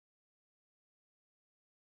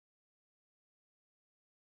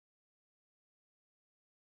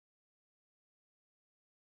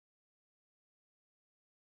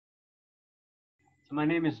My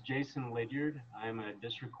name is Jason Lidyard. I'm a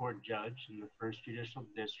district court judge in the First Judicial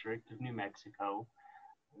District of New Mexico.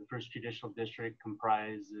 The First Judicial District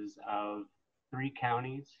comprises of 3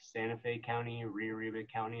 counties: Santa Fe County, Rio Arriba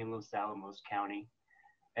County, and Los Alamos County.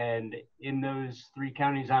 And in those 3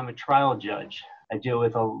 counties, I'm a trial judge. I deal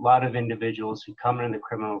with a lot of individuals who come into the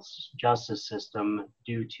criminal justice system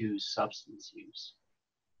due to substance use.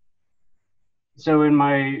 So in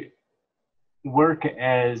my work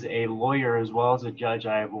as a lawyer as well as a judge,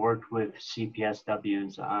 I have worked with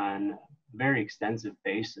CPSWs on a very extensive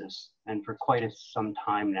basis and for quite some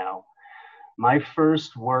time now. My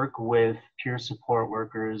first work with peer support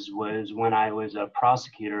workers was when I was a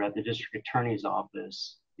prosecutor at the district attorney's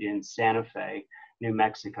office in Santa Fe, New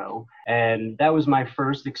Mexico. And that was my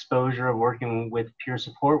first exposure of working with peer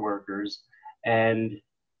support workers. And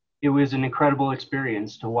it was an incredible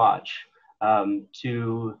experience to watch,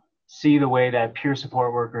 to see the way that peer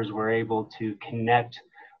support workers were able to connect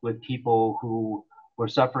with people who were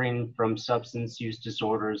suffering from substance use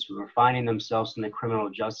disorders, who were finding themselves in the criminal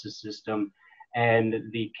justice system, and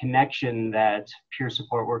the connection that peer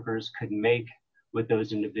support workers could make with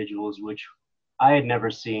those individuals, which I had never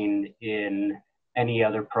seen in any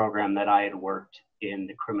other program that I had worked in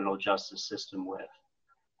the criminal justice system with.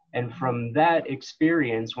 And from that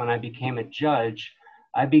experience, when I became a judge,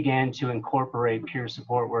 I began to incorporate peer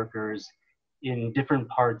support workers in different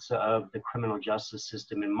parts of the criminal justice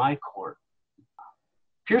system in my court.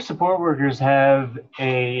 Peer support workers have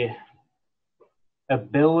an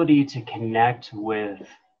ability to connect with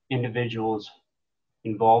individuals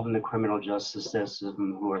involved in the criminal justice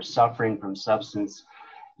system who are suffering from substance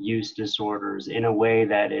use disorders in a way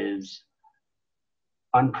that is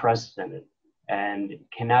unprecedented and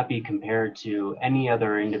cannot be compared to any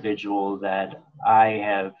other individual that I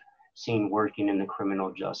have seen working in the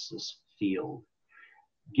criminal justice field.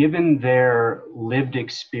 Given their lived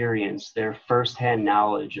experience, their firsthand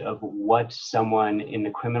knowledge of what someone in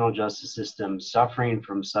the criminal justice system suffering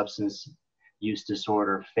from substance use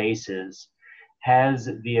disorder faces, has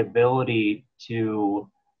the ability to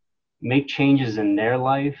make changes in their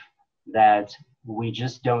life that we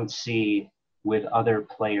just don't see with other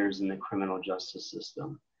players in the criminal justice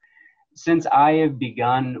system. Since I have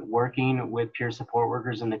begun working with peer support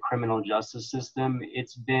workers in the criminal justice system,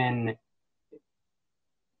 it's been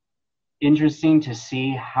interesting to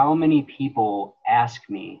see how many people ask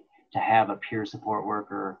me to have a peer support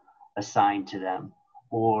worker assigned to them,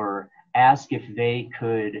 or ask if they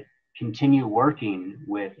could continue working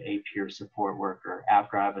with a peer support worker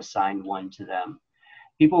after I've assigned one to them.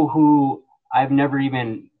 People who I've never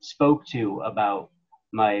even spoke to about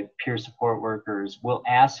my peer support workers will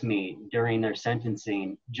ask me during their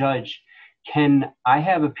sentencing, "Judge, can I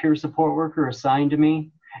have a peer support worker assigned to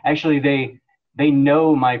me?" Actually, they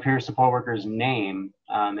know my peer support worker's name,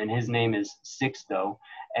 and his name is Sixto,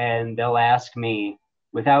 and they'll ask me,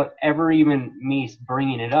 without ever even me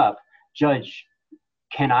bringing it up, "Judge,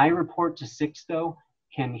 can I report to Sixto?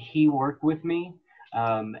 Can he work with me?"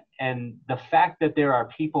 And the fact that there are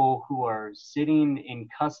people who are sitting in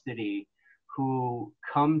custody who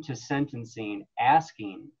come to sentencing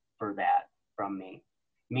asking for that from me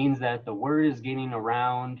means that the word is getting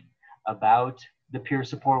around about the peer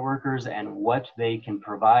support workers and what they can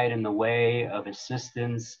provide in the way of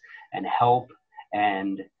assistance and help,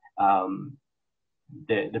 and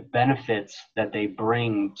the benefits that they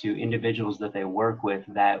bring to individuals that they work with,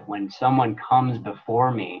 that when someone comes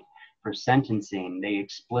before me for sentencing, they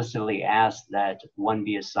explicitly ask that one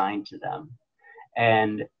be assigned to them.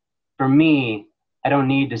 And for me, I don't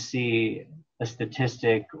need to see a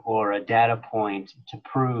statistic or a data point to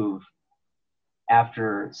prove,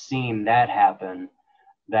 after seeing that happen,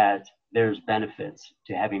 that there's benefits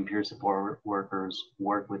to having peer support workers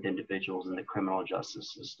work with individuals in the criminal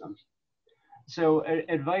justice system. So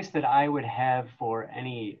advice that I would have for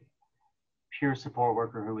any peer support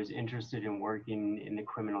worker who is interested in working in the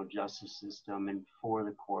criminal justice system and for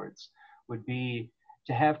the courts would be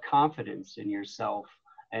to have confidence in yourself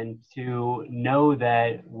and to know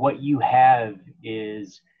that what you have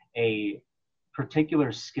is a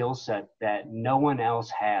particular skill set that no one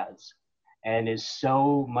else has and is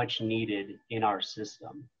so much needed in our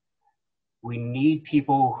system. We need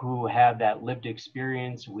people who have that lived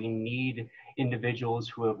experience. We need individuals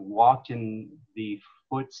who have walked in the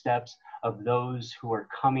footsteps of those who are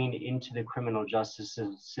coming into the criminal justice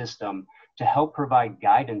system to help provide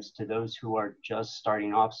guidance to those who are just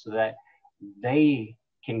starting off, so that they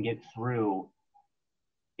can get through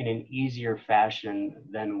in an easier fashion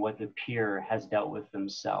than what the peer has dealt with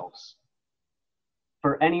themselves.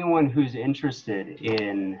 For anyone who's interested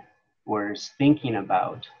in or is thinking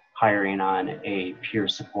about hiring on a peer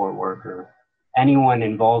support worker, anyone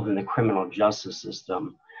involved in the criminal justice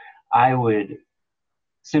system, I would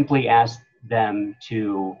simply ask them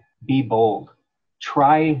to be bold,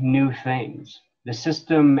 try new things. The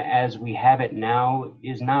system as we have it now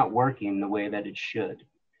is not working the way that it should.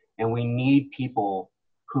 And we need people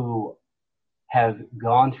who have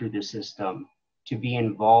gone through the system to be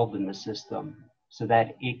involved in the system so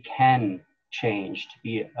that it can change to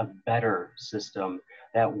be a better system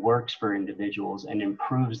that works for individuals and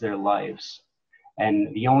improves their lives.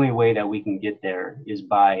 And the only way that we can get there is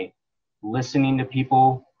by listening to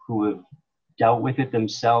people who have dealt with it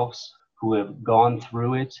themselves, who have gone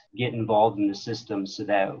through it, get involved in the system so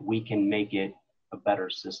that we can make it a better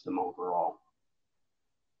system overall.